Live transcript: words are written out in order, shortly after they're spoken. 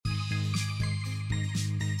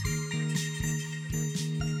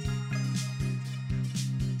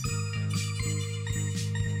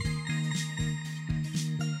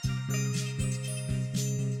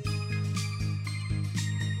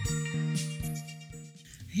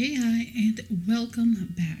Hi, and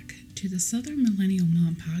welcome back to the Southern Millennial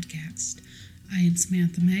Mom Podcast. I am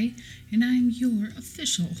Samantha May, and I am your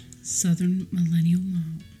official Southern Millennial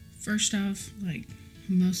Mom. First off, like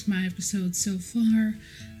most of my episodes so far,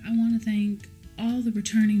 I want to thank all the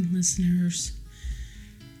returning listeners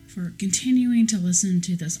for continuing to listen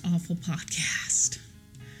to this awful podcast.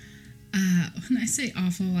 When I say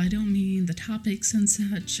awful, I don't mean the topics and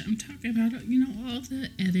such. I'm talking about, all the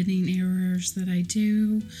editing errors that I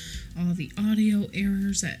do, all the audio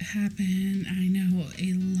errors that happen. I know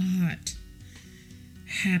a lot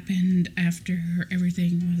happened after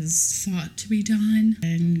everything was thought to be done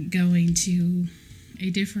and going to a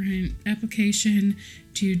different application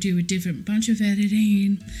to do a different bunch of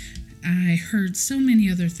editing. I heard so many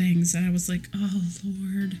other things that I was like, oh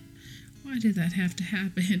Lord, why did that have to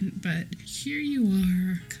happen? But here you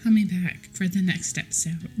are coming back for the next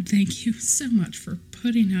episode. Thank you so much for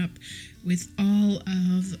putting up with all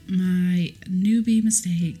of my newbie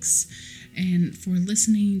mistakes and for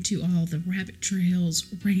listening to all the rabbit trails,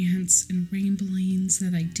 rants, and ramblings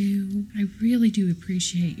that I do. I really do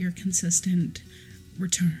appreciate your consistent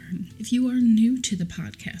return. If you are new to the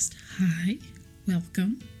podcast, hi,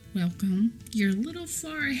 welcome. You're a little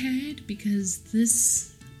far ahead because this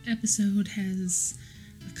episode has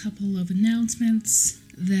a couple of announcements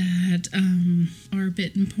that are a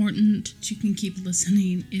bit important. You can keep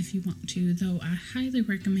listening if you want to, though I highly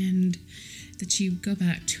recommend that you go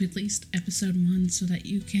back to at least episode 1 so that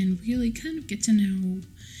you can really kind of get to know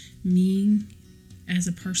me as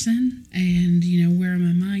a person and, where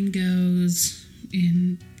my mind goes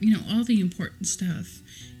and, all the important stuff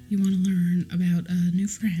you want to learn about a new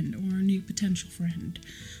friend or a new potential friend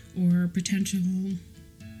or potential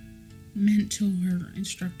mentor,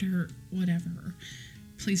 instructor, whatever.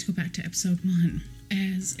 Please go back to episode 1.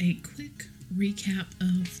 As a quick recap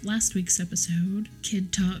of last week's episode,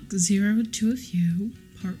 Kid Talk 0 to a Few,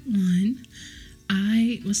 part 1,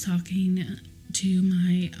 I was talking to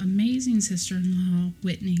my amazing sister-in-law,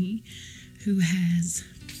 Whitney, who has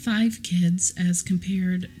 5 kids as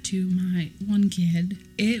compared to my 1 kid.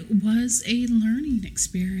 It was a learning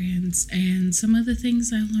experience, and some of the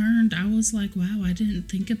things I learned, I was like, wow, I didn't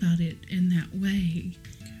think about it in that way.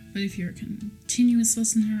 But if you're a continuous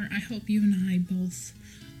listener, I hope you and I both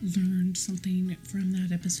learned something from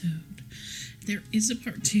that episode. There is a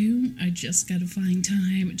part 2. I just got to find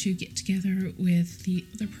time to get together with the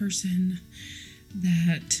other person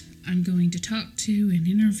that I'm going to talk to and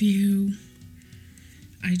interview.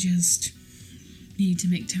 I just need to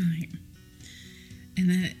make time. And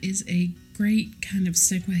that is a great kind of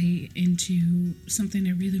segue into something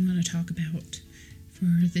I really want to talk about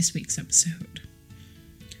for this week's episode.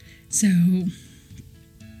 So,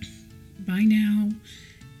 by now,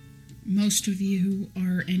 most of you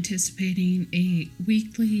are anticipating a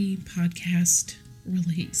weekly podcast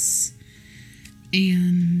release.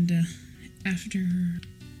 And after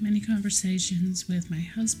many conversations with my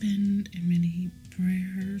husband and many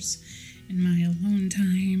prayers in my alone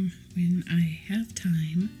time when I have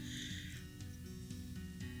time,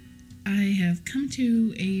 I have come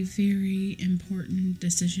to a very important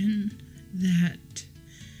decision that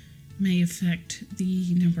may affect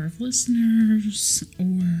the number of listeners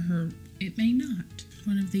or it may not.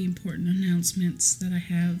 One of the important announcements that I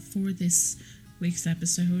have for this week's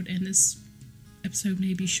episode, and this episode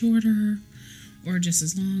may be shorter or just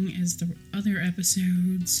as long as the other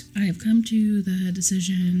episodes, I have come to the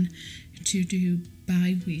decision to do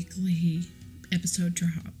bi-weekly episode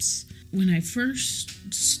drops. When I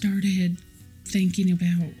first started thinking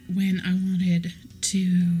about when I wanted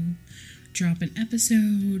to drop an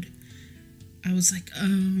episode, I was like,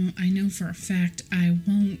 oh, I know for a fact I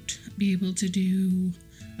won't be able to do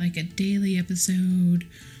like a daily episode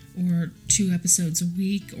or 2 episodes a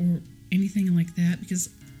week or anything like that because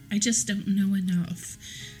I just don't know enough.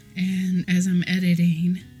 And as I'm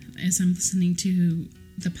editing, as I'm listening to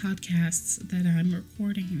the podcasts that I'm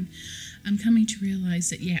recording, I'm coming to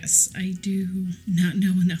realize that yes, I do not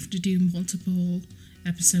know enough to do multiple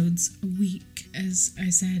episodes a week. As I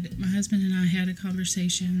said, my husband and I had a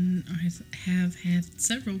conversation, I have had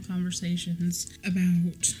several conversations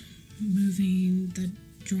about moving the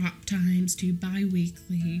drop times to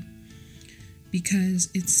bi-weekly because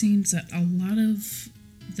it seems that a lot of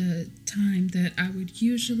the time that I would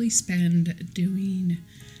usually spend doing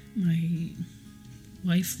my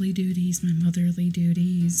wifely duties, my motherly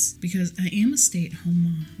duties, because I am a stay-at-home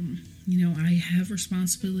mom. I have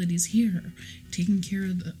responsibilities here. Taking care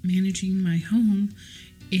of managing my home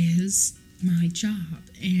is my job.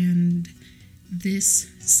 And this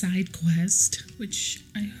side quest, which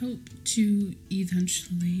I hope to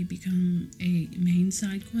eventually become a main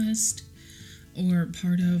side quest or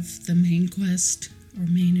part of the main quest or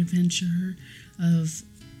main adventure of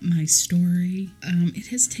my story. It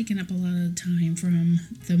has taken up a lot of time from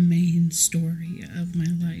the main story of my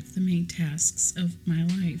life, the main tasks of my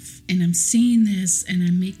life. And I'm seeing this and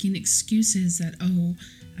I'm making excuses that,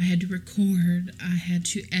 I had to record, I had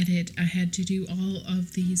to edit, I had to do all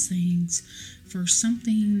of these things for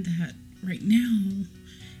something that right now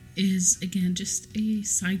is, again, just a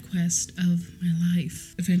side quest of my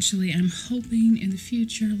life. Eventually, I'm hoping in the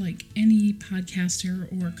future, like any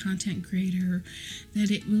podcaster or content creator, that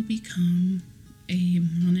it will become a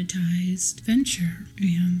monetized venture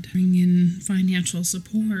and bring in financial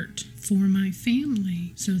support for my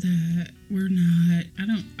family so that we're not,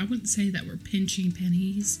 I wouldn't say that we're pinching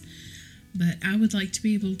pennies, but I would like to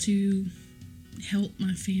be able to help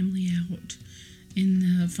my family out in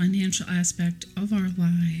the financial aspect of our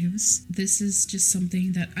lives. This is just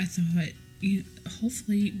something that I thought,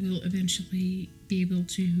 hopefully we'll eventually be able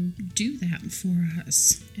to do that for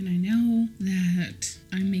us. And I know that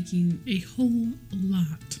I'm making a whole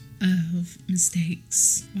lot of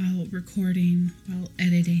mistakes while recording, while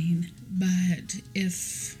editing, but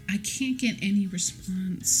if I can't get any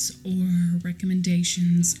response or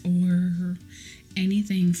recommendations or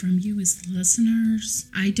anything from you as listeners,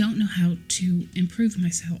 I don't know how to improve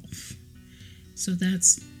myself. So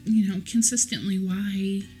that's, consistently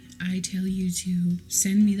why I tell you to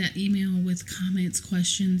send me that email with comments,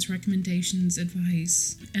 questions, recommendations,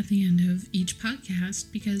 advice at the end of each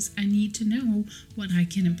podcast, because I need to know what I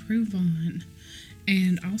can improve on.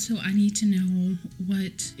 And also I need to know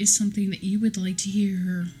what is something that you would like to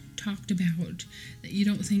hear talked about that you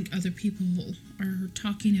don't think other people are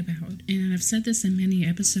talking about. And I've said this in many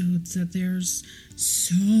episodes that there's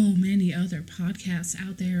so many other podcasts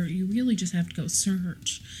out there. You really just have to go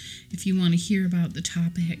search if you want to hear about the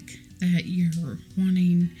topic that you're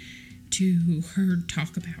wanting to heard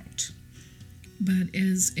talk about. But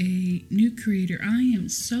as a new creator, I am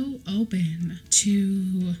so open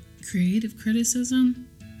to creative criticism.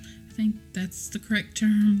 I think that's the correct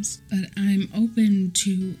terms, but I'm open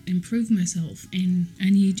to improve myself, and I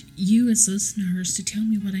need you as listeners to tell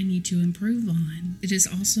me what I need to improve on. It is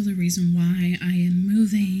also the reason why I am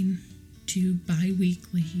moving to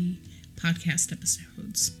bi-weekly podcast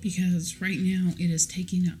episodes, because right now it is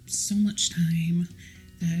taking up so much time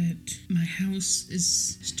that my house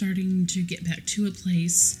is starting to get back to a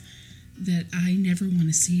place that I never want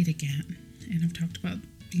to see it again. And I've talked about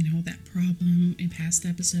that problem in past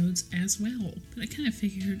episodes as well. But I kind of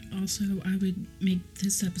figured also I would make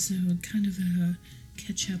this episode kind of a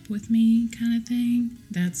catch up with me kind of thing.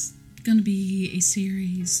 That's going to be a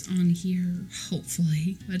series on here,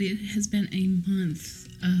 hopefully. But it has been a month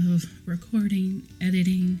of recording,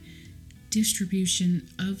 editing, distribution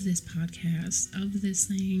of this podcast, of this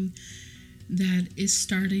thing that is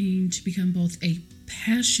starting to become both a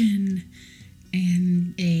passion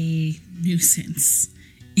and a nuisance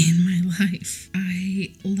in my life.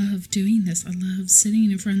 I love doing this. I love sitting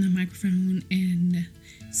in front of the microphone and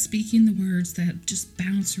speaking the words that just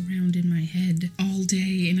bounce around in my head all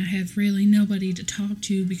day, and I have really nobody to talk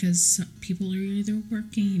to because people are either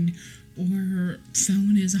working or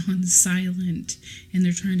phone is on silent and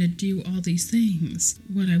they're trying to do all these things.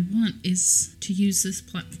 What I want is to use this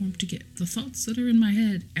platform to get the thoughts that are in my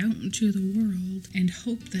head out into the world and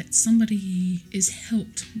hope that somebody is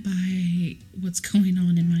helped by what's going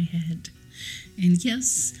on in my head. And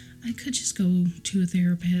yes, I could just go to a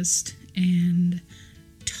therapist and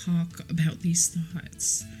talk about these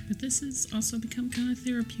thoughts, but this has also become kind of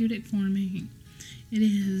therapeutic for me. It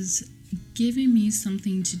is giving me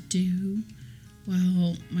something to do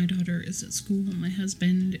while my daughter is at school, my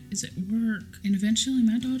husband is at work, and eventually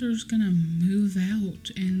my daughter's gonna move out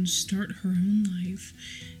and start her own life.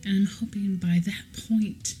 And I'm hoping by that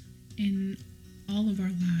point in all of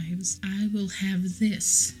our lives, I will have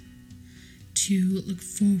this to look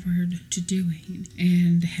forward to doing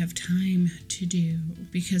and have time to do,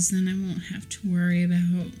 because then I won't have to worry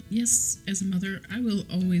about, yes, as a mother, I will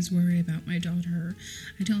always worry about my daughter.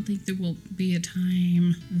 I don't think there will be a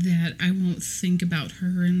time that I won't think about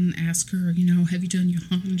her and ask her, have you done your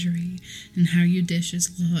laundry and how your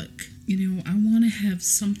dishes look? I want to have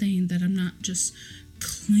something that I'm not just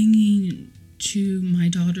clinging to my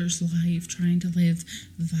daughter's life, trying to live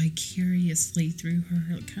vicariously through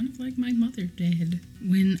her, kind of like my mother did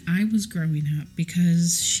when I was growing up,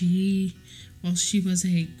 because she while she was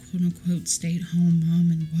a quote-unquote stay-at-home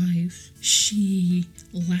mom and wife, she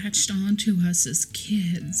latched onto us as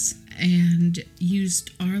kids and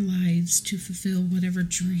used our lives to fulfill whatever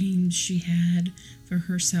dreams she had for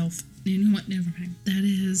herself. You know what? Never mind. That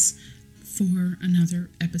is for another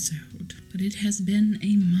episode. But it has been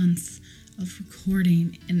a month of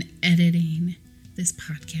recording and editing this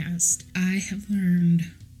podcast. I have learned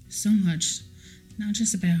so much, not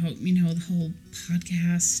just about, the whole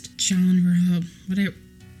podcast genre,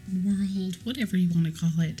 whatever you want to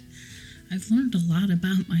call it. I've learned a lot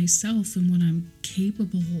about myself and what I'm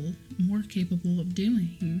more capable of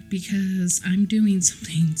doing, because I'm doing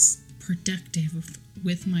something productive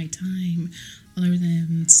with my time other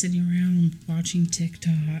than sitting around watching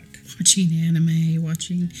TikTok, watching anime,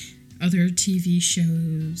 watching other TV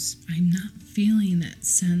shows. I'm not feeling that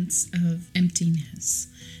sense of emptiness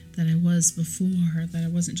that I was before, that I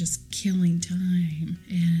wasn't just killing time.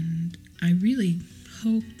 And I really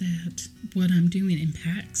hope that what I'm doing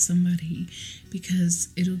impacts somebody, because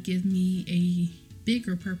it'll give me a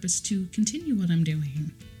bigger purpose to continue what I'm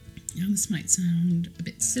doing. Now, this might sound a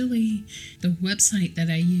bit silly. The website that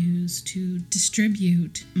I use to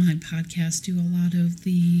distribute my podcast to a lot of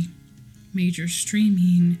the major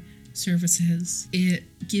streaming services, it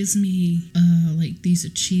gives me these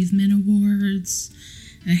achievement awards,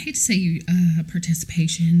 and I hate to say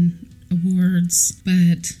participation awards,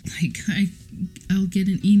 but I'll get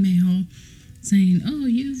an email saying, "Oh,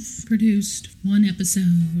 you've produced one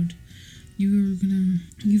episode.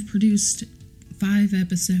 You've produced 5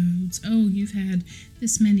 episodes. Oh, you've had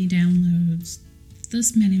this many downloads,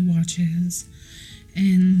 this many watches."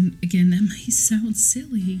 And again, that might sound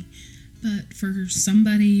silly, but for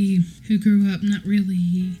somebody who grew up not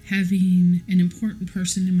really having an important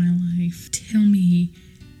person in my life tell me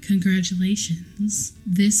congratulations,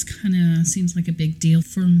 this kind of seems like a big deal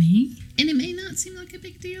for me. And it may not seem like a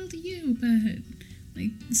big deal to you,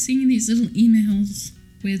 but seeing these little emails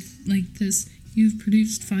with this, "You've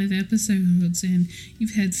produced 5 episodes and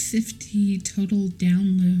you've had 50 total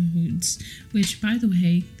downloads," which, by the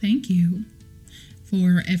way, thank you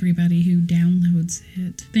for everybody who downloads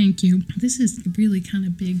it. Thank you. This is really kind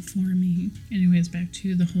of big for me. Anyways, back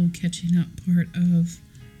to the whole catching up part of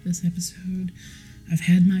this episode. I've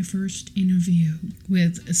had my first interview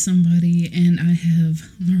with somebody, and I have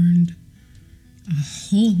learned a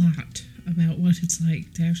whole lot about what it's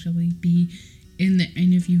like to actually be in the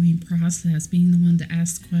interviewing process, being the one to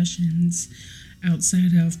ask questions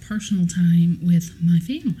outside of personal time with my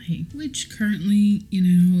family, which currently,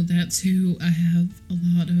 that's who I have a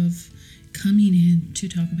lot of coming in to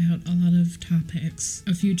talk about a lot of topics.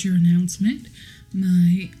 A future announcement: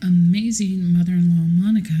 my amazing mother-in-law,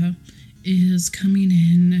 Monica, is coming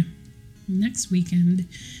in next weekend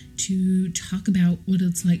to talk about what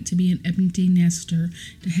it's like to be an empty nester,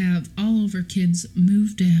 to have all of her kids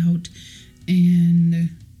moved out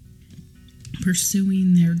and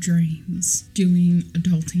pursuing their dreams, doing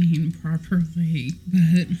adulting properly.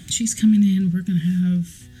 But she's coming in. We're going to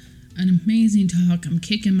have an amazing talk. I'm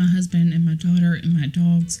kicking my husband and my daughter and my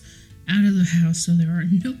dogs out of the house, so there are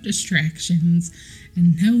no distractions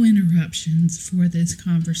and no interruptions for this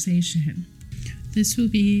conversation. This will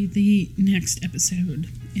be the next episode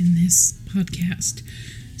in this podcast.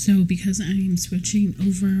 So because I'm switching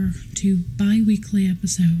over to bi-weekly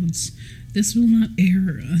episodes, this will not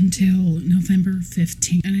air until November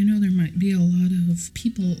 15th. And I know there might be a lot of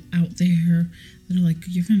people out there that are like,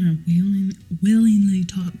 "You're going to willingly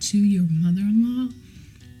talk to your mother-in-law?"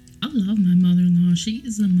 I love my mother-in-law. She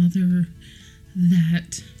is a mother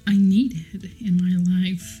that I needed in my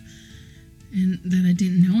life, and that I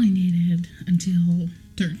didn't know I needed until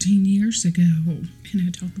 13 years ago. And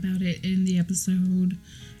I talk about it in the episode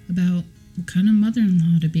about what kind of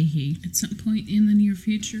mother-in-law to be. At some point in the near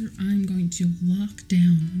future, I'm going to lock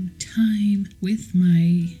down time with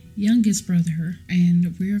my youngest brother,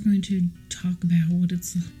 and we're going to talk about what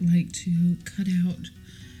it's like to cut out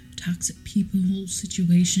toxic people,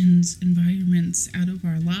 situations, environments out of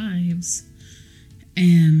our lives,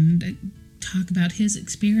 and talk about his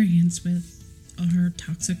experience with our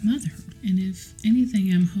toxic mother. And if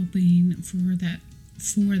anything, I'm hoping for that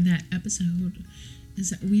episode is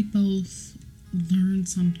that we both learn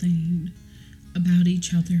something about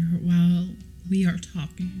each other while we are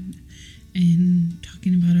talking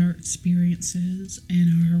about our experiences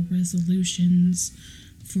and our resolutions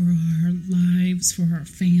for our lives, for our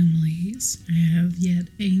families. I have yet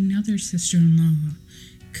another sister-in-law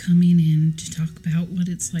coming in to talk about what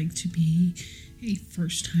it's like to be a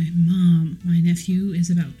first-time mom. My nephew is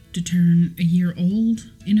about to turn a year old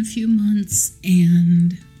in a few months,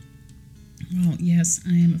 and Well, yes,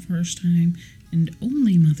 I am a first-time and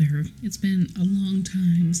only mother. It's been a long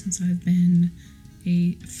time since I've been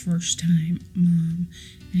a first-time mom,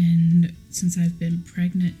 and since I've been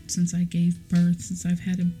pregnant, since I gave birth, since I've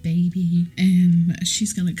had a baby, and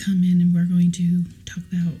she's going to come in and we're going to talk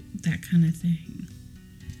about that kind of thing.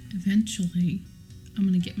 Eventually, I'm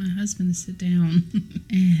going to get my husband to sit down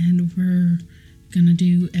and we're going to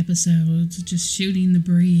do episodes just shooting the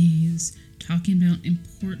breeze, talking about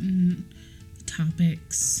important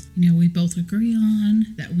topics, we both agree on,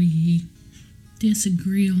 that we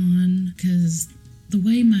disagree on, because the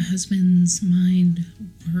way my husband's mind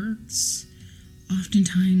works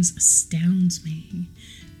oftentimes astounds me,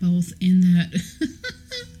 both in that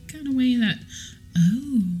kind of way, that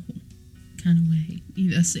kind of way.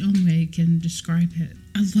 That's the only way I can describe it.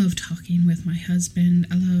 I love talking with my husband.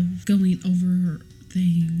 I love going over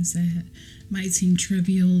things that might seem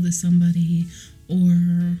trivial to somebody, or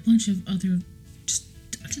a bunch of other.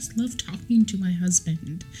 I just love talking to my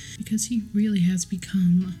husband because he really has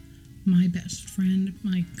become my best friend,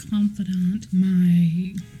 my confidant,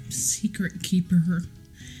 my secret keeper,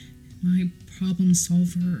 my problem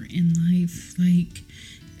solver in life. Like,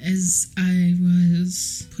 as I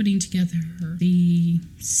was putting together the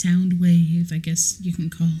sound wave, I guess you can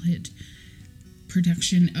call it,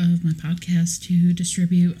 production of my podcast to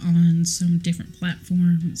distribute on some different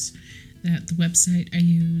platforms, that the website I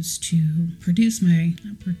use to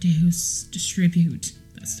distribute,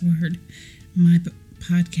 that's the word, my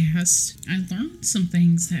podcast, I learned some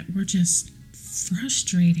things that were just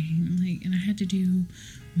frustrating, and I had to do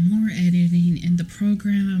more editing, and the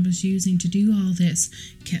program I was using to do all this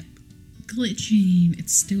kept glitching.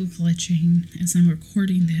 It's still glitching as I'm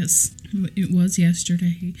recording this. It was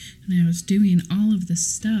yesterday, and I was doing all of this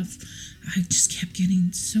stuff. I just kept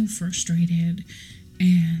getting so frustrated.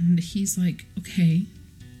 And he's like, okay,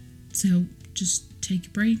 so just take a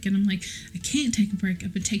break. And I'm like, I can't take a break.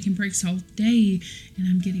 I've been taking breaks all day and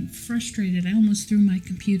I'm getting frustrated. I almost threw my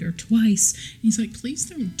computer twice. And he's like, please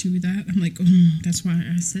don't do that. I'm like, that's why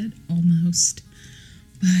I said almost.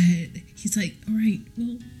 But he's like, all right,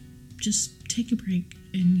 well, just take a break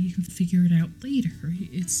and you can figure it out later.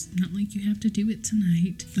 It's not like you have to do it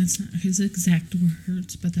tonight. That's not his exact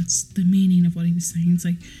words, but that's the meaning of what he was saying. It's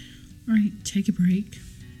like, all right, take a break,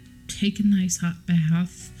 take a nice hot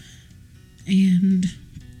bath, and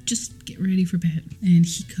just get ready for bed. And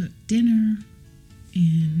he cooked dinner,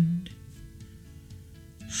 and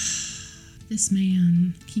this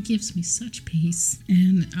man, he gives me such peace.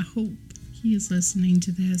 And I hope he is listening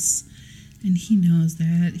to this, and he knows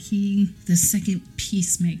that the second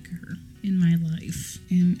peacemaker in my life.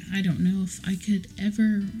 And I don't know if I could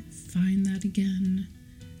ever find that again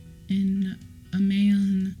in a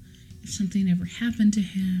man, if something ever happened to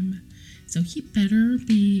him. So he better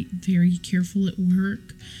be very careful at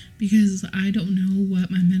work, because I don't know what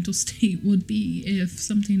my mental state would be if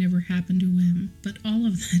something ever happened to him. But all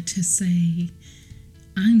of that to say,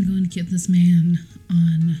 I'm going to get this man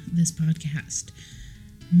on this podcast.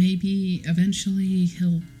 Maybe eventually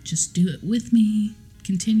he'll just do it with me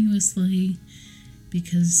continuously,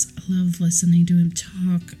 because I love listening to him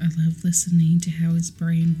talk. I love listening to how his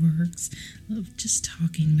brain works. I love just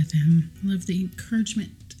talking with him. I love the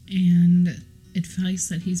encouragement and advice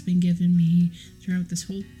that he's been giving me throughout this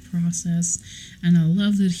whole process. And I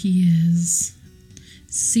love that he is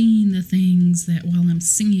seeing the things that while I'm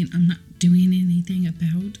singing, I'm not doing anything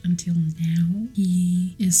about until now.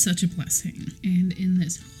 He is such a blessing. And in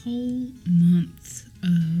this whole month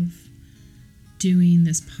of doing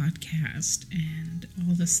this podcast and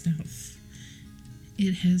all this stuff,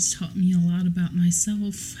 it has taught me a lot about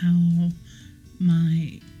myself, how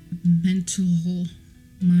my mental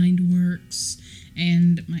mind works,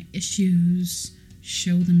 and my issues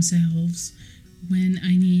show themselves when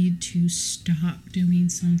I need to stop doing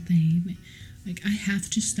something. Like, I have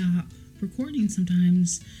to stop recording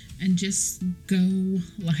sometimes and just go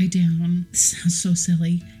lie down, this sounds so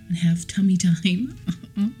silly, and have tummy time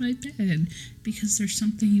on my bed, because there's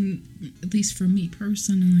something, at least for me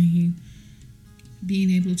personally,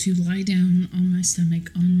 being able to lie down on my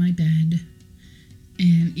stomach on my bed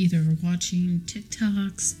and either watching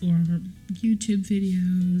TikToks or YouTube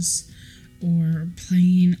videos or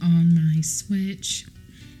playing on my Switch.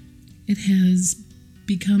 It has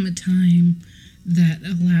become a time that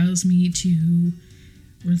allows me to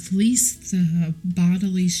release the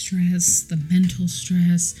bodily stress, the mental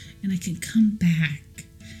stress, and I can come back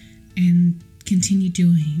and continue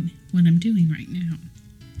doing what I'm doing right now.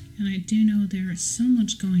 And I do know there is so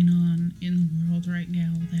much going on in the world right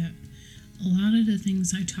now that a lot of the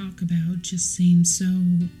things I talk about just seem so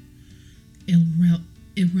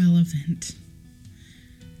irrelevant.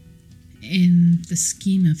 in the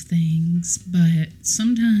scheme of things, but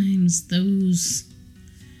sometimes those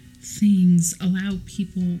things allow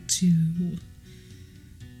people to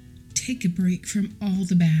take a break from all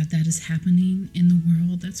the bad that is happening in the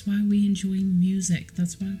world. That's why we enjoy music.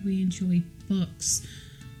 That's why we enjoy books,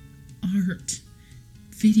 art,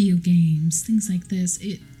 video games, things like this.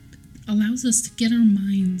 It allows us to get our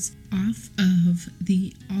minds off of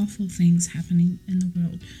the awful things happening in the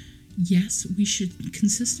world. Yes, we should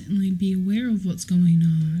consistently be aware of what's going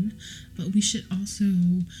on, but we should also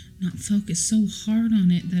not focus so hard on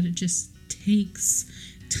it that it just takes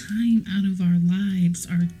time out of our lives,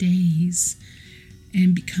 our days,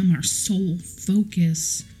 and become our sole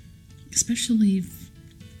focus, especially if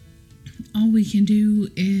all we can do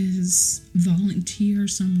is volunteer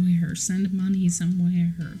somewhere, send money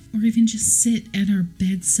somewhere, or even just sit at our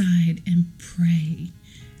bedside and pray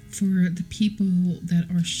for the people that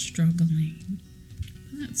are struggling.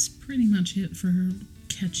 That's pretty much it for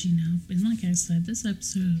catching up. And like I said, this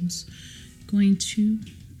episode's going to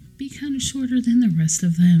be kind of shorter than the rest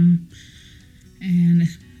of them. And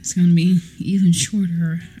it's going to be even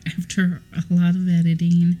shorter after a lot of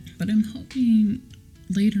editing. But I'm hoping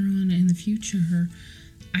later on in the future,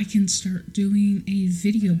 I can start doing a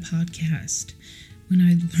video podcast when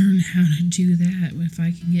I learn how to do that. If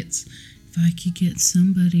I could get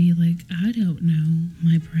somebody like, I don't know,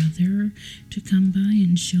 my brother to come by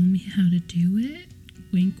and show me how to do it.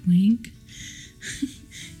 Wink, wink.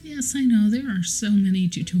 Yes, I know there are so many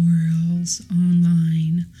tutorials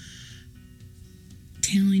online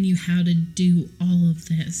telling you how to do all of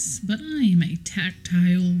this, but I am a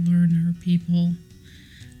tactile learner, people.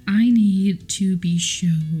 I need to be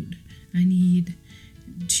showed. I need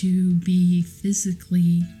to be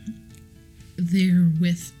physically there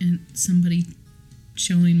with somebody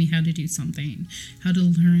showing me how to do something, how to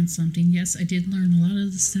learn something. Yes, I did learn a lot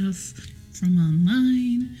of the stuff from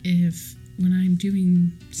online. If when I'm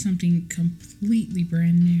doing something completely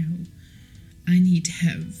brand new, I need to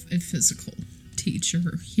have a physical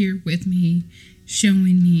teacher here with me,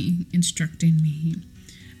 showing me, instructing me.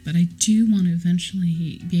 But I do want to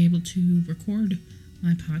eventually be able to record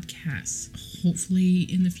my podcasts. Hopefully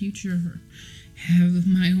in the future, have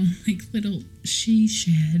my own little she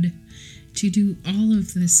shed to do all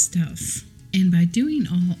of this stuff. And by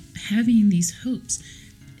having these hopes,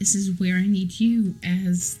 this is where I need you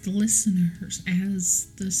as the listeners, as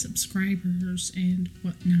the subscribers and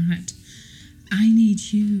whatnot. I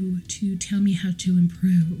need you to tell me how to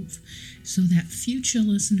improve so that future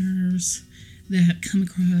listeners that come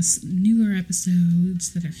across newer episodes,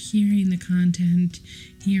 that are hearing the content,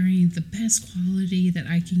 hearing the best quality that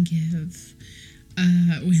I can give,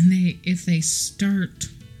 if they start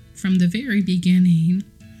from the very beginning,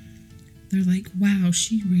 they're like, wow,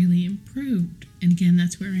 she really improved. And again,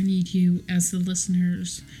 that's where I need you as the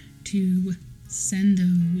listeners to send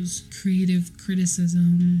those creative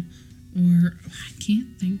criticism, or I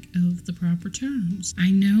can't think of the proper terms.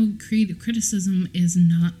 I know creative criticism is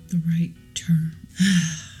not the right term.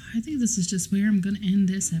 I think this is just where I'm going to end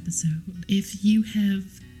this episode. If you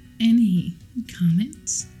have any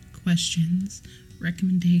comments, questions,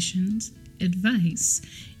 recommendations, advice,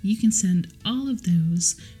 you can send all of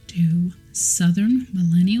those to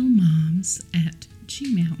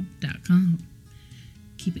southernmillennialmoms@gmail.com.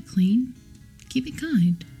 Keep it clean, keep it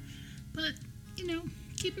kind, but,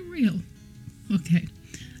 keep it real. Okay,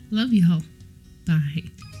 love y'all.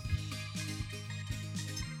 Bye.